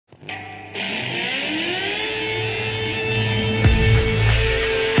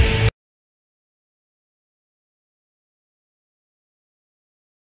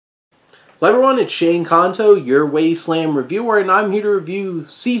Hello everyone, it's Shane Kanto, your Wasteland reviewer, and I'm here to review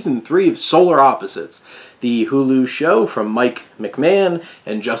Season 3 of Solar Opposites, the Hulu show from Mike McMahon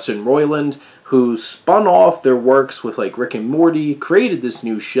and Justin Roiland, who spun off their works with like Rick and Morty, created this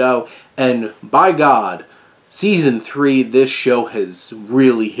new show, and by God, Season 3, this show has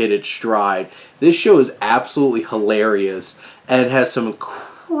really hit its stride. This show is absolutely hilarious and has some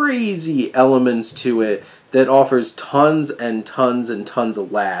crazy elements to it that offers tons and tons and tons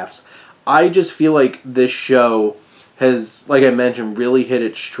of laughs. I just feel like this show has, like I mentioned, really hit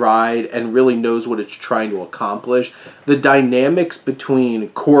its stride and really knows what it's trying to accomplish. The dynamics between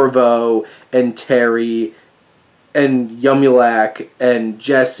Corvo and Terry and Yumulak and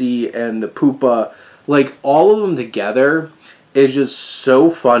Jesse and the Poopa, like all of them together is just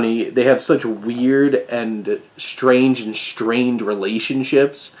so funny. They have such weird and strange and strained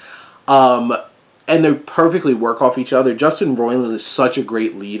relationships. And they perfectly work off each other. Justin Roiland is such a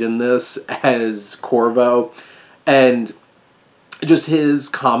great lead in this as Corvo. And just his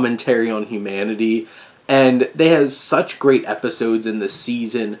commentary on humanity. And they have such great episodes in this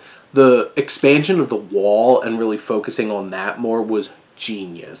season. The expansion of the wall and really focusing on that more was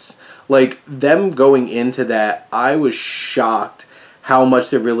genius. Like, them going into that, I was shocked how much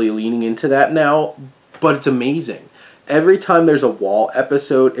they're really leaning into that now. But it's amazing. Every time there's a wall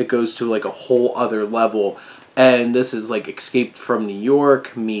episode, it goes to like a whole other level. And this is like Escape from New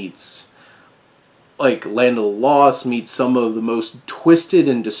York meets like Land of the Lost, meets some of the most twisted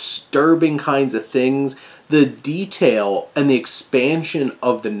and disturbing kinds of things. The detail and the expansion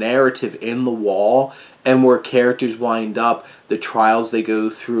of the narrative in the wall and where characters wind up, the trials they go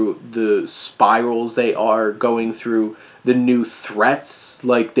through, the spirals they are going through, the new threats,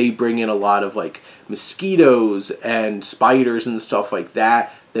 like they bring in a lot of like mosquitoes and spiders and stuff like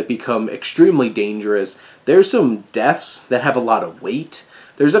that that become extremely dangerous. There's some deaths that have a lot of weight.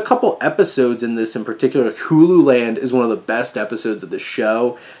 There's a couple episodes in this in particular. Hulu Land is one of the best episodes of the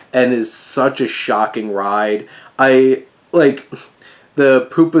show and is such a shocking ride. I like the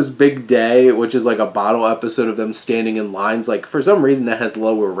Poopa's Big Day, which is like a bottle episode of them standing in lines. Like, for some reason that has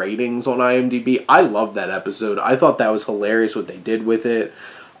lower ratings on IMDb. I love that episode. I thought that was hilarious what they did with it.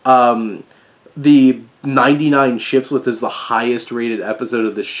 The 99 Ships, which is the highest rated episode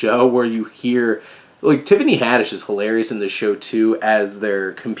of the show, where you hear like Tiffany Haddish is hilarious in the show too as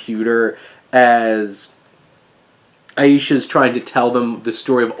their computer, as Aisha's trying to tell them the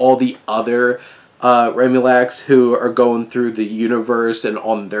story of all the other Remulax who are going through the universe and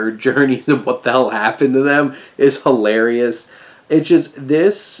on their journeys and what the hell happened to them is hilarious. It's just,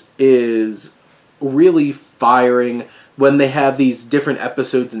 this is really firing when they have these different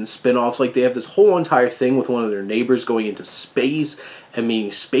episodes and spin-offs. Like, they have this whole entire thing with one of their neighbors going into space and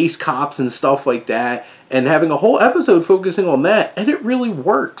meeting space cops and stuff like that, and having a whole episode focusing on that, and it really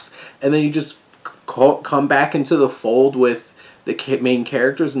works. And then you just come back into the fold with the main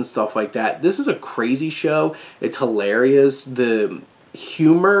characters and stuff like that. This is a crazy show. It's hilarious. The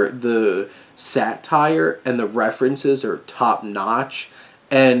humor, the satire, and the references are top-notch.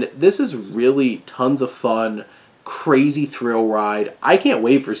 And this is really tons of fun. Crazy thrill ride. I can't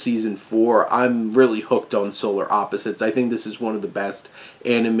wait for Season 4. I'm really hooked on Solar Opposites. I think this is one of the best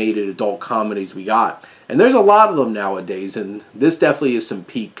animated adult comedies we got. And there's a lot of them nowadays, and this definitely is some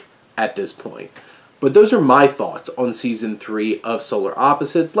peak at this point. But those are my thoughts on Season 3 of Solar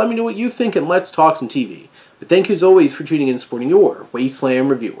Opposites. Let me know what you think, and let's talk some TV. But thank you as always for tuning in and supporting your Wasteland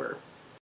reviewer.